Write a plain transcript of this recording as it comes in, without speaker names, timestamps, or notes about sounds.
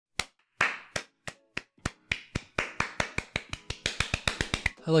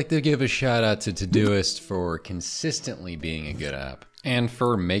I'd like to give a shout out to ToDoIst for consistently being a good app and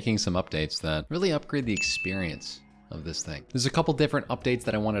for making some updates that really upgrade the experience of this thing. There's a couple different updates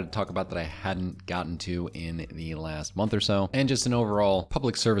that I wanted to talk about that I hadn't gotten to in the last month or so, and just an overall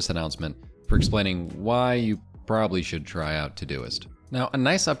public service announcement for explaining why you probably should try out ToDoIst. Now, a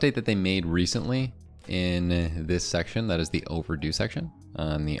nice update that they made recently in this section, that is the Overdue section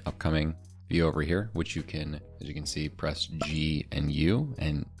on the upcoming view over here, which you can, as you can see, press G and U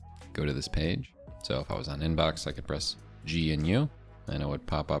and go to this page. So if I was on inbox, I could press G and U and it would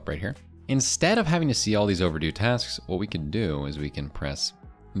pop up right here. Instead of having to see all these overdue tasks, what we can do is we can press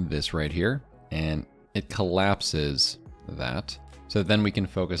this right here and it collapses that. So then we can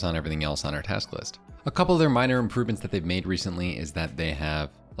focus on everything else on our task list. A couple of their minor improvements that they've made recently is that they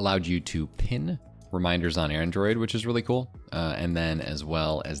have allowed you to pin reminders on Android, which is really cool. And then as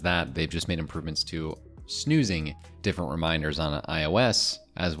well as that, they've just made improvements to snoozing different reminders on iOS,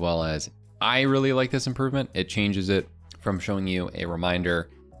 as well as, I really like this improvement. It changes it from showing you a reminder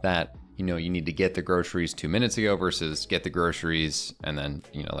that, you know, you need to get the groceries 2 minutes ago versus get the groceries and then,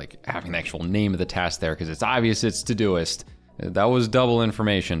 you know, like having the actual name of the task there because it's obvious it's ToDoIst. That was double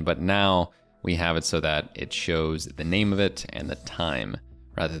information, but now we have it so that it shows the name of it and the time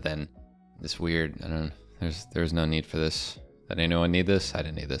rather than this weird, I don't know, there's no need for this. Did anyone need this? I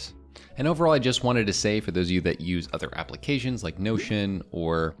didn't need this. And overall, I just wanted to say for those of you that use other applications like Notion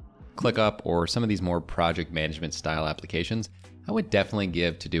or ClickUp or some of these more project management style applications, I would definitely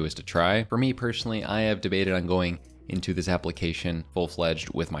give ToDoIst a try. For me personally, I have debated on going into this application full-fledged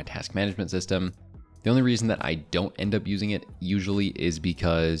with my task management system. The only reason that I don't end up using it usually is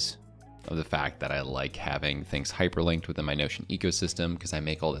because of the fact that I like having things hyperlinked within my Notion ecosystem because I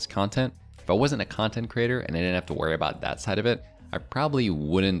make all this content. If I wasn't a content creator and I didn't have to worry about that side of it, I probably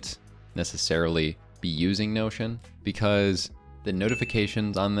wouldn't necessarily be using Notion because the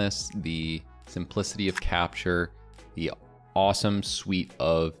notifications on this, the simplicity of capture, the awesome suite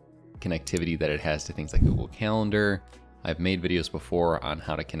of connectivity that it has to things like Google Calendar. I've made videos before on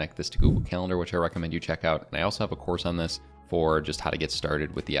how to connect this to Google Calendar, which I recommend you check out. And I also have a course on this for just how to get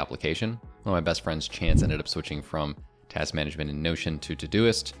started with the application. One of my best friends, Chance, ended up switching from task management in Notion to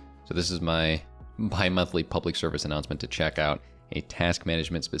ToDoIst. So this is my bi-monthly public service announcement to check out a task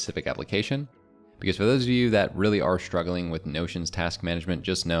management specific application. Because for those of you that really are struggling with Notion's task management,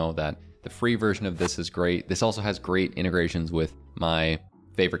 just know that the free version of this is great. This also has great integrations with my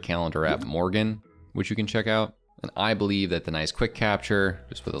favorite calendar app, Morgan, which you can check out. And I believe that the nice quick capture,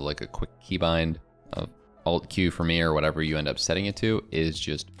 just with a quick keybind of Alt Q for me or whatever you end up setting it to, is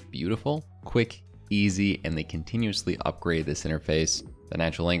just beautiful, quick, easy, and they continuously upgrade this interface. The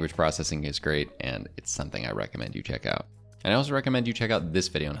natural language processing is great, and it's something I recommend you check out. And I also recommend you check out this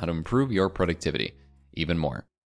video on how to improve your productivity even more.